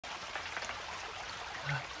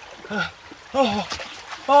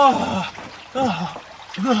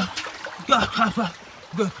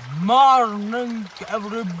Good morning,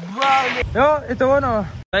 everybody. Jo, je to ono.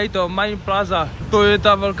 Tady to, Main Plaza. To je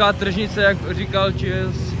ta velká tržnice, jak říkal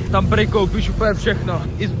Čes. Tam prej koupíš úplně všechno.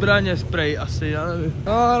 I zbraně, spray asi, já nevím.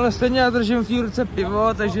 No, ale stejně já držím v té ruce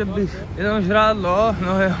pivo, takže bych jenom žrádlo.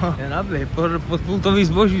 No jo, je nabý, podpultový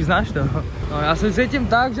zboží, znáš to? No, já se cítím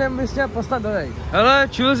tak, že bys měl poslat dolej. Hele,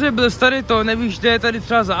 Čilzy, byl tady to, nevíš, kde je tady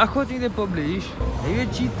třeba Záchod někde poblíž.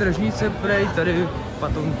 Největší tržnice prej tady v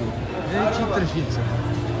Patonku. Největší tržnice.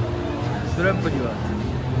 Budeme podívat.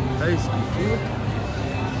 Thajský food.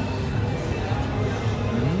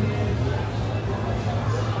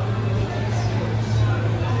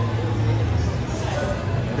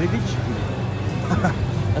 Rybičky.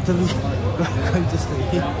 A to víš, kolik to stojí?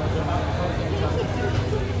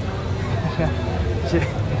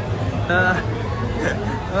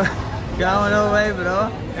 Kámo, no way,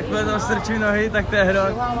 bro. Jakmile tam strčím nohy, tak to je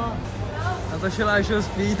hrot. A to šel až ho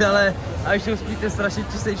spít, ale až ho spít je strašně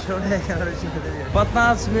čistý člověk.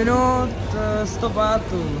 15 minut, 100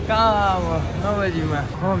 bátů. Kámo, no vidíme.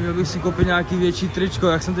 No, měl bych si koupit nějaký větší tričko,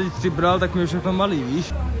 jak jsem teď 3 bral, tak mi je všechno malý,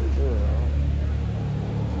 víš?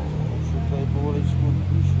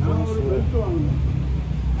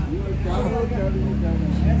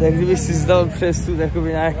 Tak kdybych si zdal přes tu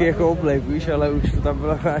takový nějaký jako oblek, víš, ale už to tam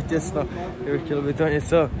bylo těsno. Chtělo by to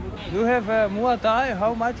něco. You have Muay Thai?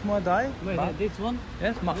 How much Muay Thai? Wait, this one?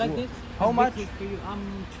 Yes, like this? How much?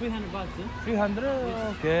 300 baht. 300?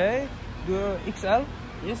 Okay. Do XL?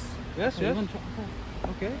 Yes. Yes, yes.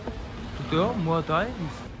 Okay. So, Muay Thai?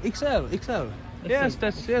 XL. Yes,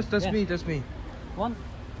 that's yeah. me, that's me. One?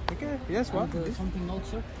 Okay, yes, one. Something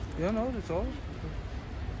else, sir? Yeah, no, that's all.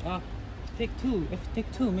 Take two. If you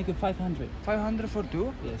take two, make it 500. 500 for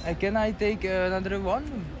two? Yes. Can I take another one?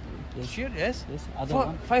 Yes. Sure, yes. Yes, other For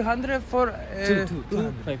one. 500 for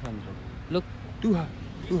Two, 500. Look.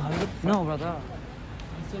 200? No, brother.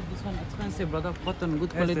 I said this one expensive, brother. Cotton,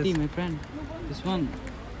 good quality, yes. my friend. This one,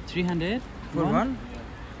 300. For one?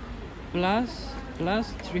 Plus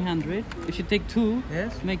 300. If you take two,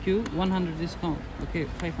 Yes. make you 100 discount. Okay,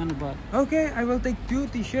 500 baht. Okay, I will take 2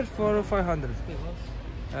 t-shirts for 500.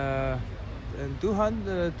 Okay, And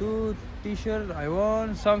 200, 2 t-shirts, I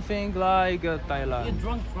want something like Thailand. You're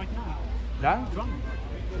drunk right now. Drunk? Drunk.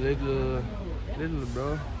 Little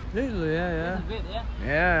bro. Little, yeah. A bit,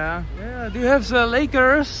 yeah. Yeah. Do you have the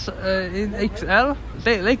Lakers in XL?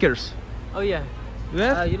 Lakers. Oh yeah. You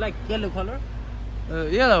have? You like yellow color?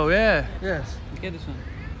 Yellow, yeah. Yes. Okay, this one.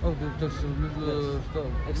 Oh, that's a little stuff.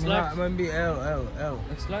 X-large? Maybe L.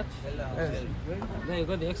 X-large? Yes. There you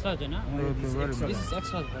got the X-large, no? This is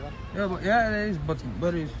X-large, brother. Yeah, it is, but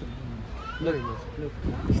very good. Look.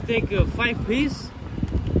 You take 5 piece.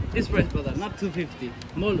 This price, brother, not 250.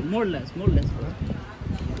 More or less, brother.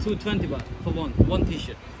 220 baht for one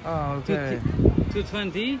t-shirt. Oh, okay.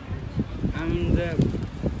 220 and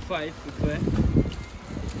 5 okay.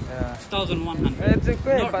 Yeah. 1,100. It's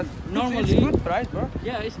okay, but normally it's good price, bro.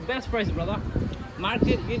 Yeah, it's the best price, brother.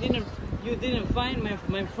 Market, you didn't find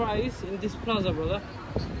my price in this plaza, brother.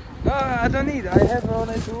 No, I don't need. I have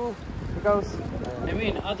only 2 because. I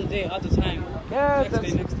mean, other day, other time. Yeah,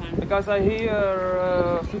 next time. Because I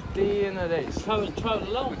hear 15 days. Travel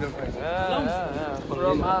alone. Yeah.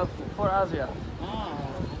 From for Asia. Ah,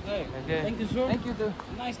 okay. Okay. Thank you, sir. Thank you too.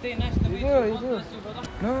 Nice day, nice to meet you. You God too. bless you, brother.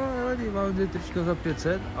 No, nevadí, mám 2 tričko za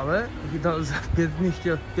 500, ale chytal za 5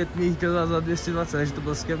 mi chtěl za 220, takže to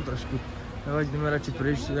byl scam trošku. Nevadí, jdeme radši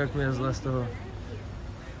pryč, jak mi je zle z toho.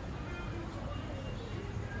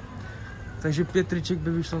 Takže 5 triček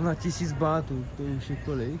by vyšlo na 1000 bátů, to už je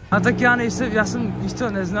kolik. A tak já jsem, víš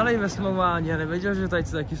co, neznalej ve smlouvání a nevěděl, že tady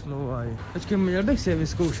se taky smlouvají. Počkej, měl bych si je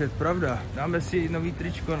vyzkoušet, pravda. Dáme si nový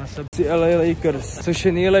tričko na sebe. LA Lakers, což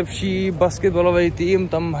je nejlepší basketbalový tým,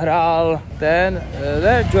 tam hrál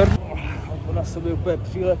Jordan. On na sobě úplně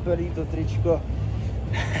přilepený to tričko.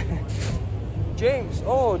 James,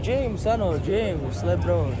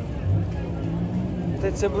 LeBron.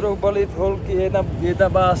 Teď se budou balit holky, jedna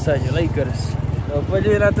báseň, Lakers. No,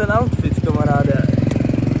 podívej na ten outfit, kamaráde.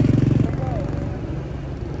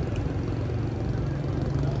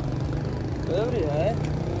 To je dobrý, ne?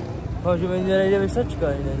 Že mi nejde vysačka,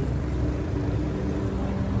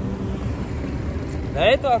 Ne,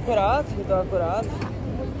 je to akorát.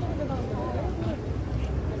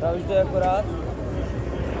 Právě, že to je akorát.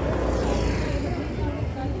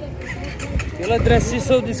 Tyhle dresy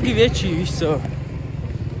jsou vždycky větší, víš co?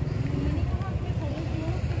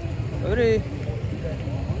 Dobrý.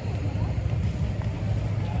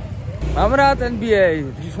 Mám rád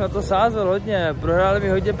NBA, když jsme to sázel hodně, prohráli mi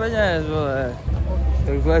hodně peněz, vole.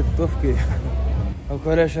 Takhle tutovky.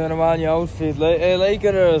 Konečně normální outfit.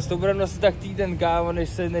 Lakers, to budeme nosit tak týden, kámo, než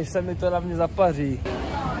se mi to na mě zapaří.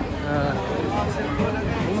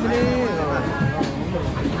 Umry.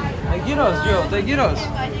 To je gyros, jo, to je gyros.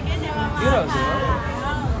 Gyros, jo.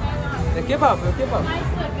 To je kebab,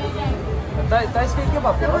 Thajský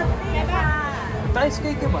kebab, jo?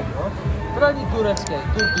 Thajský kebab, jo? To není turecký,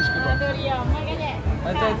 turkish kebab.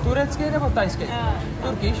 A to je turecký nebo thajský?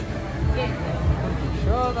 Turkish? Turkish,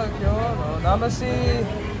 jo, tak jo, no. Dáme si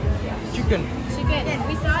chicken.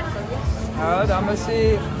 A dáme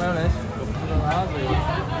si majonez.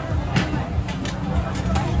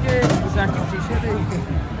 Ještě nějaký příšery.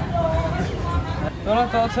 Tohle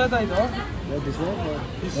to, co je tady to?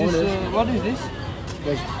 What is this?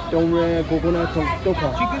 Coconut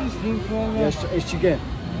toka. Chicken steamed from... Yes, it's chicken.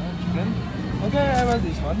 Chicken? Okay, I want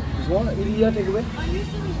this one. This one? Ilya, take away.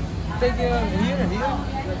 Take here.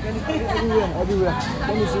 Everywhere.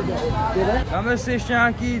 Can you see that? Dáme si ještě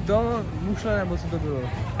nějaký to, mušle nebo co to bylo.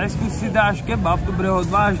 Dnesku si dáš kebab, to bude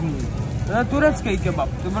odvážný. To je turecký kebab,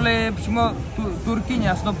 to byly přímo Turkyně,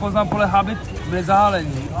 já jsem to poznal podle habit, byly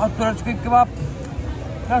zahálení. A turecký kebab,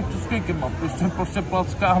 tak turecký kebab, prostě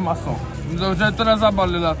placká maso. Dobře to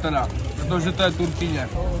nezabalila teda, protože to je Turkyně.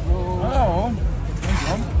 No,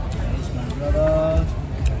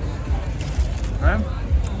 okay.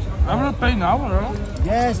 I will pay now, no?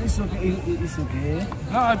 Yes, it's okay. It's okay.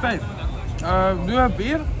 No, I pay. Do you have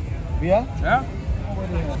beer? Beer? Yeah?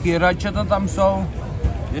 Kýračata tam jsou.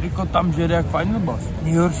 Jirko tam žere jak fajn boss.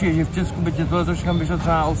 Nejhorší je, že v Česku by tě tohle troška vyšlo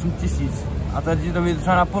třeba na 8 000. A tady ti to vyjde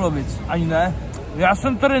třeba na polovic. Ani ne. Já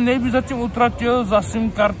jsem tady nejvíc zatím utratil za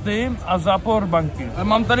SIM karty a za powerbanky. Ale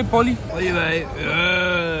mám tady polívku. Podívej.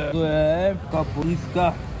 To je taková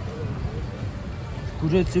polívka. S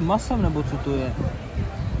kuřecím masem, nebo co to je?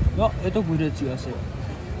 Jo, je to kuřecí asi.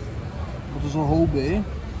 To jsou houby.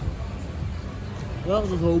 Jo, to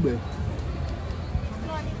jsou houby.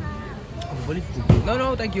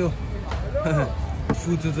 No, thank you.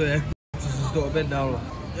 Fů, co to je? Co jsi z toho objednal?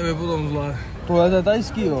 Je mi potom zle. Tohle je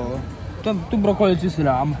thajský, jo. Tu brokolici si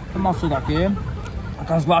dám. To maso taky. A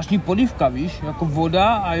ta zvláštní polívka, víš? Jako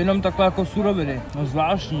voda a jenom takhle jako suroviny. No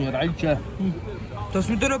zvláštní, rajče. To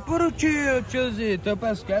jsi mi to doporučil, Chelsea, to je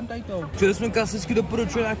úplně skem tady to. Včera jsme klasicky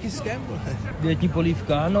doporučili nějaký skem, dietní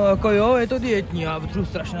polívka, no jako jo, je to dietní, já potřebuji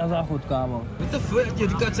strašně na záchod, kámo. Je to fuj, já ti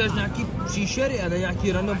říkám, že nějaký příšery a ne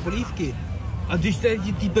nějaký random polívky. A když tady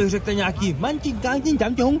ti týpek řekne nějaký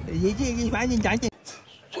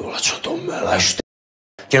Tohle, co to meleš, ty?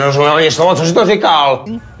 Ti nerozuměl ani slovo, co jsi to říkal?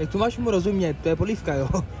 Jak to máš mu rozumět, to je polívka, jo?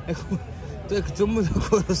 To jak tomu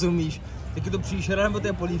tako rozumíš? Tak je to příšera nebo to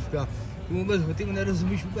je polívka? Ty mu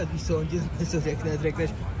nerozumíš vůbec, víš co, on ti něco řekneš,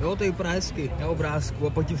 jo, to je vypadá hezky, na obrázku, a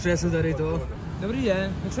pak ti přinese tady to. Dobrý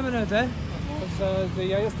den, jak se jmenujete?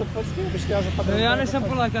 Já jsem polský, já nejsem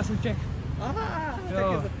Polák, já jsem Čech. Aha,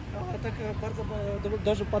 tak bardzo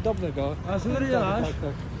дуже podobnego. A co tady děláš?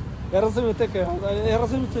 Tak. Já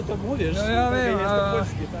rozumím, co to mluvíš. No já vím,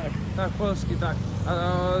 polský, tak. Tak, polský, tak. A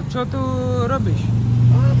co tu robíš?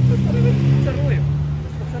 Pozoruję.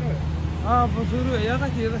 A, pozoruję, já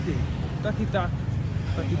taky. Taky tak,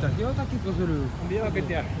 jo, taky pozoruju. Miłego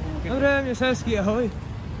dnia. Dobré, mě se hezky, ahoj.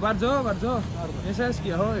 Bardzo. Mě se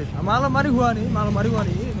hezky, ahoj. A málo marihuany, no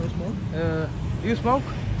smoke. You smoke?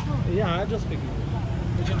 Yeah, I just speak.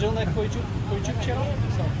 Would you like for YouTube channel?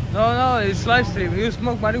 No, it's live stream. You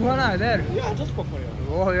smoke marijuana there? Yeah, I just spoke for you.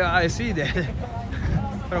 Oh yeah, I see that.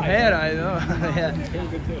 From here, I know. Yeah.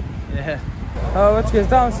 Good too. Yeah. Oh, what's going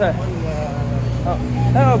down, sir? Oh,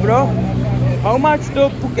 hello, bro. How much to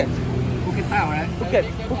Phuket? Phuket Town, right?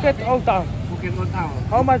 Phuket Old Town. Phuket Old Town.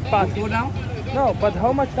 How much baht? Go down? No, but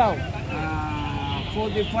how much down?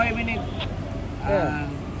 45 minutes. Yeah.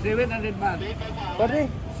 700 baht. Sorry?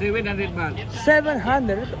 700 baht.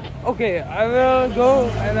 700? Okay, I will go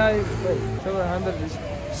and wait, 700 is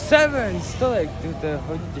 7 stolek, to je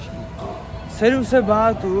hodně těžký. 700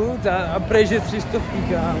 bátů a prejže 300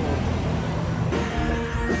 kámo.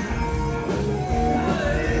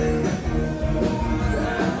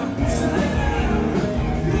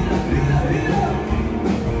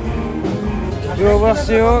 Jo,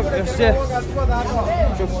 vlastně jo, ještě,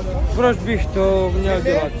 proč bych to měl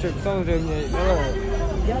dělat, ček, samozřejmě,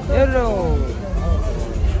 jednou,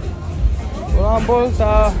 volám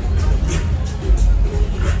Bolta,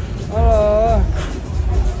 halo,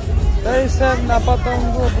 tady jsem na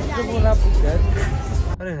Patongu, potřebuji na Phuket.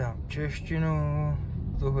 Tady dám češtinu,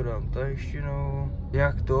 toho dám thajštinu,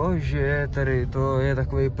 jak to, že tady to je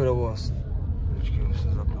takový provoz. Počkej,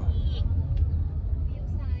 musím zapnout.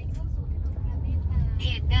 เห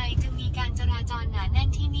ตุใดจึงมีการจราจรหนาแน่น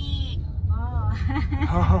ที่นี่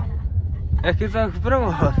Jak je to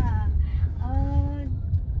provod?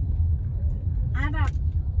 Arab.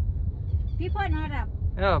 People in Arab.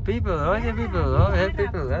 Jo, people, hodně people,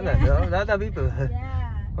 people, data people.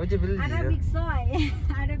 Yeah. Hodně lidí, Arabic soy.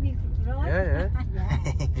 Arabic road. Je.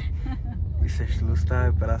 Když seš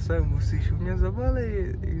tlustá prase, musíš umět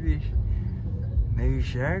zabalit, i když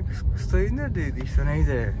nevíš jak, zkus to jindy, když to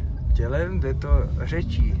nejde tělem, jde to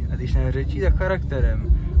řečí, a když ne řečí, tak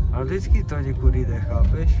charakterem, ale vždycky to někud jde,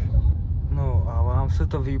 chápeš? No a vám se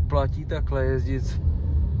to vyplatí takhle jezdit z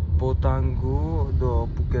Potangu do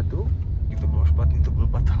Phuketu? To bylo špatný, to byl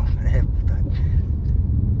Patong, ne Putang.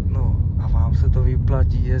 No a vám se to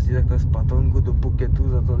vyplatí jezdit takhle z Patongu do Phuketu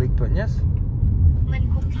za tolik peněz? มัน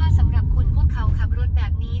คุ้มค่าสำหรับคุณพวกเขาขับรถแบ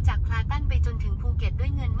บนี้จากคลาตันไปจนถึงภูเก็ตด้ว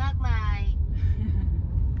ยเงินมากมาย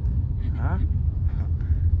Huh?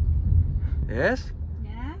 Yes?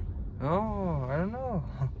 Yeah. Oh, I don't know.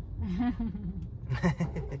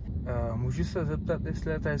 Můžu se zeptat,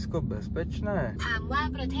 jestli je Thajsko bezpečné? ถามว่า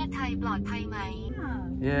ประเทศไทยปลอดภัยไหม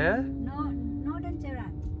Yeah? No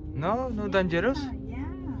dangerous. No dangerous?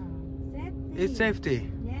 Yeah. Safety. It's safety.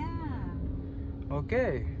 Yeah.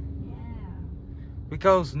 Okay. Yeah.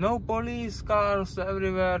 Because no police cars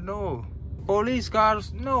everywhere, no. Police cars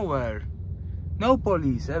nowhere. No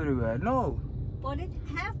police everywhere, no. Police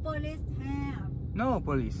have. No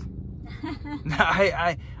police.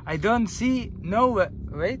 I don't see no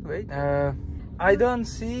wait. I don't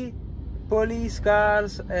see police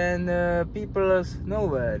cars and people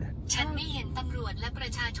nowhere. ฉันไม่เห็นตำรวจและประ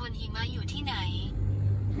ชาชนหิมะอยู่ที่ไหน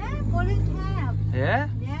Have police have. Yeah?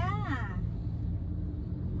 Yeah.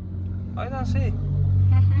 I don't see.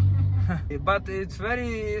 But it's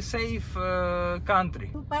very safe country.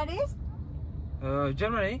 To Paris?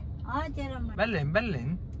 Germany? Oh, Germany. Berlin.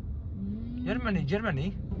 Germany.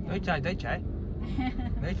 Deutschland.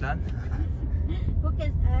 Deutschland.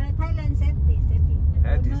 Phuket, Thailand safety. No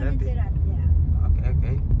dangerous, yeah.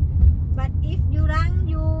 Okay. But if you run,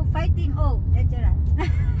 you fighting, dangerous.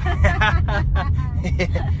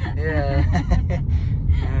 Yeah.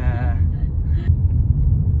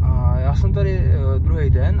 Já jsem tady druhý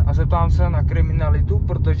den a zeptám se na kriminalitu,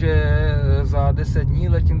 protože za 10 dní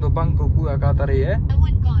letím do Bangkoku, jaká tady je.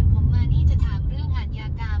 วันก่อนผมมานี่จะถามเรื่องอาชญา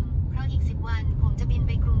กรรมเพราะอีก10 วันผมจะบินไ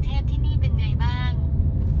ปกรุงเทพที่นี่เป็นไงบ้าง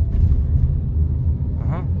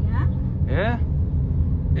Yeah? Yeah.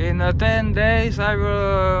 In 10 days I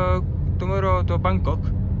will tomorrow to Bangkok.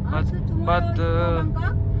 Tomorrow to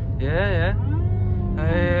Bangkok? Yeah.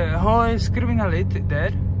 How is criminality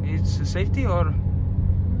there? It's safety or?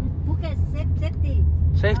 Phuket safety.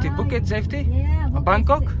 Safety, Phuket safety? Yeah. Phuket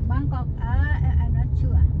Bangkok? Bangkok, I'm not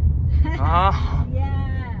sure. Yeah.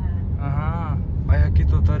 Yeah. A jak je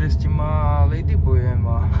to tady s těma ladyboyem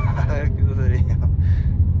a jak je to tady?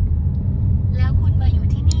 แล้วคุณมาอยู่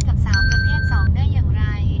ที่นี่กับสาวประเภท2ได้อย่างไร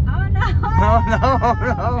Oh no.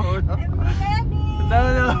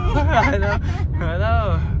 No.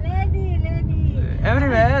 Lady.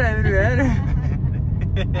 Everywhere.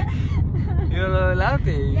 You're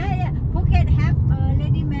laughing. Yeah. Phuket have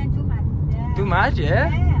lady man too much. Yeah. Too much, yeah?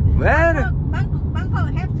 Yeah. Where? Bangkok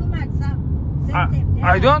have too much. Same.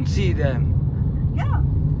 I don't see them. Yeah.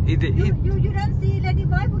 You don't see lady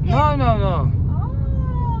boy Phuket? No.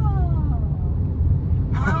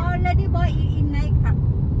 Oh, lady boy in nightclub.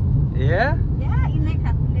 Yeah? Yeah, in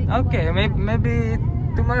nightclub. Okay, maybe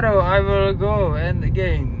tomorrow I will go and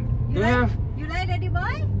again. You like lady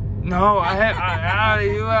boy? No,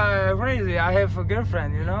 you are crazy. I have a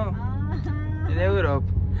girlfriend, you know, in Europe.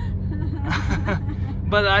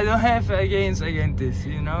 But I don't have against this,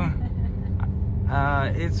 you know.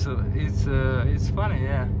 It's funny,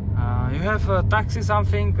 yeah. You have a taxi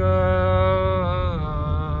something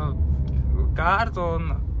card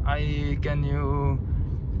on. Can you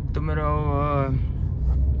tomorrow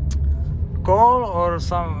call or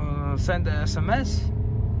send a SMS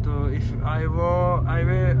to if I will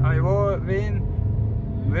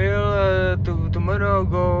tomorrow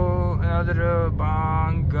go another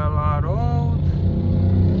Bangala road.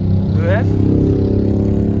 Do you have?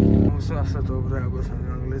 Musím se to obrat, nebo jsem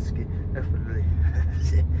anglicky. Definitely.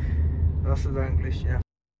 Zase to angličtina.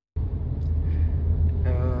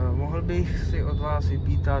 Mohl bych si od vás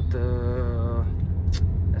vypýtat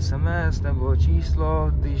SMS nebo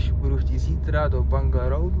číslo, když budu chtít zítra do Bangla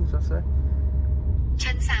Roadu zase?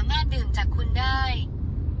 ฉันสามารถดื่มจากคุณได้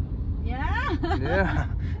Yeah.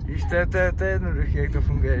 Víš, to je jednoduché, jak to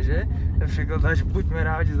funguje, že? To překládáš, buďme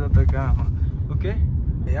rádi za to, kámo. OK?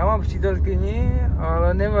 Já mám přítelkyni,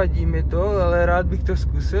 ale nevadí mi to, ale rád bych to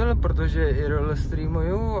zkusil, protože i role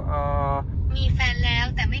streamuju a มีแฟนแล้ว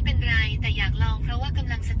แต่ไม่เป็นไรแต่อยากลองเพราะว่าก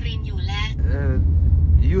ำลังสตรีมอยู่และ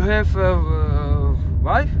You have a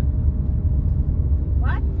wife?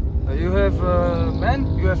 What? You have a man?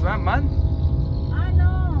 You have a man?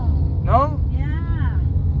 No. No? Yeah.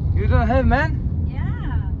 You don't have man?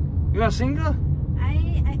 Yeah. You are single? I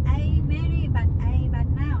married, but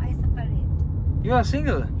now I separate. You are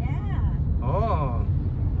single? Yeah. Oh.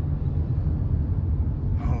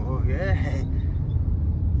 Okay.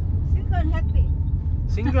 Single happy.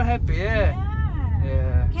 Single happy, yeah.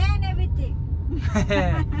 Yeah. Can everything.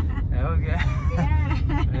 Okay. Yeah.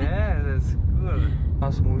 Yeah, that's cool.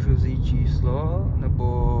 Nás můžu vzít číslo, nebo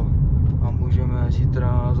a můžeme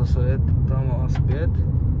zítra zase jet tam a zpět.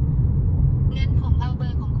 งั้นผมเอาเบอ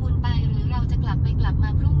ร์ของคุณไปหรือเราจะกลับไปกลับมา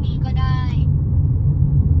พรุ่งนี้ก็ได้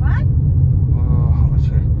What?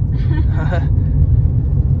 Počkej.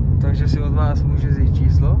 Takže si od vás můžu vzít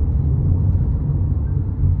číslo?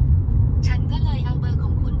 ฉันก็เลยเอาเบอร์ข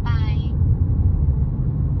องคุณไป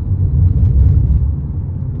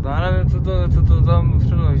Já nevím, co to tam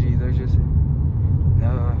přeloží, takže si...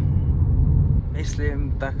 No,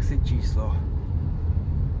 myslím taxi číslo.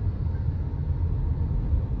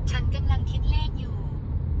 ฉันกำลังคิดเลขอยู่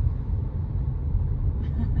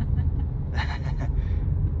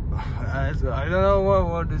I don't know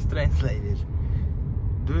what is translated.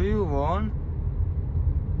 Do you want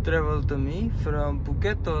travel to me from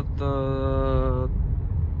Phuket to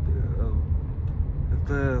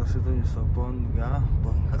to je asi to něco bonga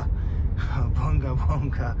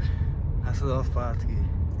a se dal zpátky.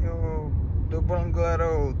 Jo, do Bangla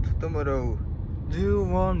Road tomorrow. Do you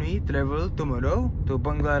want me travel tomorrow to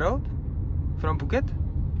Bangla Road from Phuket?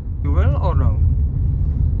 You will or no?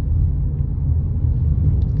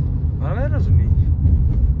 Ale nerozumíš.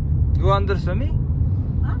 You understand me?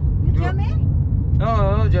 Huh? You tell me?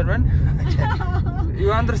 No, German.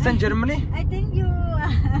 You understand Germany? I think you.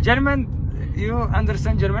 German, you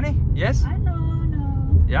understand Germany? Yes? I know.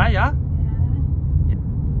 Ja. Yeah.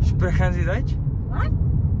 Sprechen Sie Deutsch? What?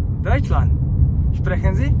 Deutschland.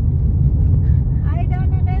 Sprechen Sie? I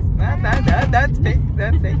don't understand. That's fake.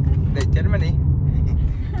 That's Germany.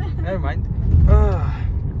 Never mind.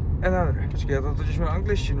 Another. Počkej, já tam totiž mám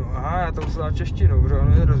angličtinu. Aha, já tam musím dát češtinu, protože ono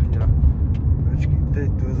nerozuměla. Počkej,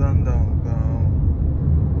 teď to zandám, kámo.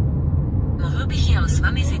 Mohl bych jel s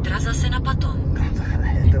vámi zítra zase na Patom. No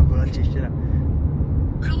takhle, to byla čeština.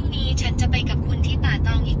 พรุ่งนี้ฉันจะไปกับคุณที่ป่าต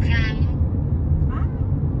องอีกครั้ง Huh?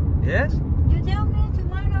 Yes? You tell me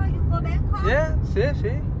tomorrow you go Bangkok?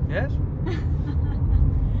 Yes.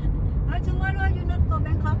 Or tomorrow you not go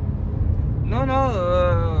Bangkok? No,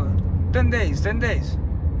 10 days.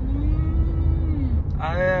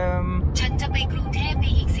 I am... ฉันจะไปกรุงเทพใน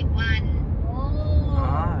อีก10 วัน Oh.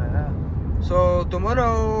 Yeah. So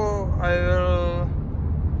tomorrow I will...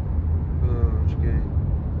 Počkej.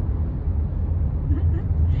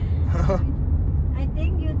 I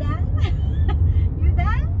think you done. You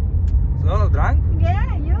done? So, drunk?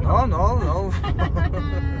 Yeah, you. No.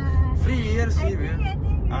 3 years, I think you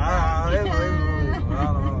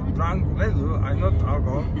level. Drunk, level. I'm not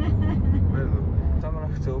alcohol. Level. Tam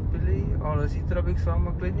nechce opilý, ale zítra bych s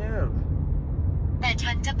váma klidně jel. แต่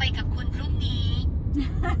ฉันจะไปกับคุณพรุ่งนี้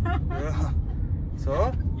Co?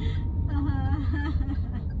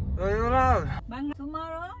 No you loud.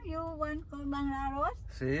 Tomorrow you want go Bangladesh?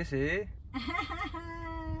 Si.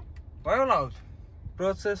 Why you loud?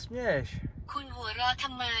 Proč se směješ? คุณหัวเราะท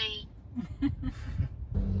ำไม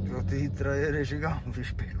Jo, ty zítra jedeš kam v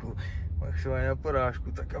špiku. Máš svoje na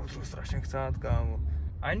porážku, tak já budu strašně chcát, kámo.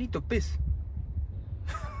 I need to piss.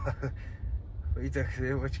 Pojď tak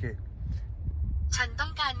si, počkej. ฉันต้อ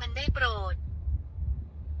งการมันได้โปรด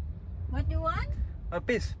What you want?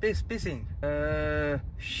 Pissing.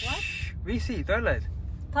 What? WC, toilet.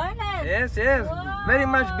 Toilet? Yes. Wow. Very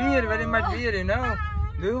much beer, you know.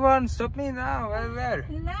 Do you want to stop me now? Where?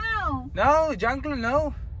 No. No, jungle,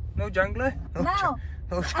 no. No jungle? No.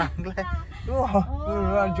 No jungle. Oh,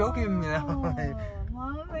 you are joking me now.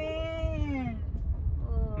 Marvin.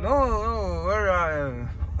 No, where are you?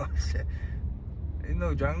 No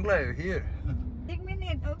jungle here. 6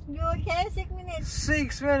 minutes. You okay? 6 minutes.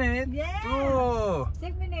 6 minutes? Yeah. Oh.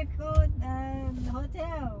 6 minutes go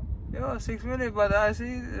hotel. Yeah, 6 minutes, but I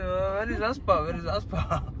see where is Aspa?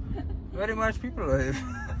 Very much people live.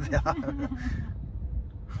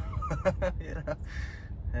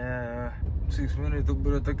 Yeah. 6 minutes to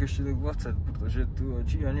bude tak ještě tak 20, protože tu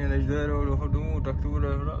očí ani než dojedou domů, tak to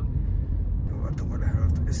bude hrát. To bude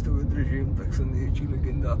hrát, jestli to vydržím, tak jsem největší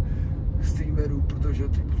legenda streamerů, protože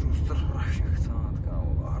ty budu strašně chcát,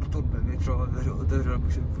 kámo. A Artur by mi třeba otevřel,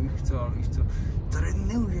 bych se tvůj chcel, víš co. Tady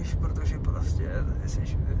nemůžeš, protože prostě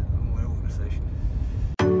jsi seš.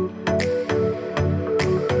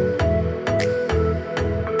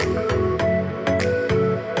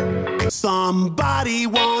 Somebody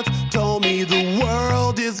once told me the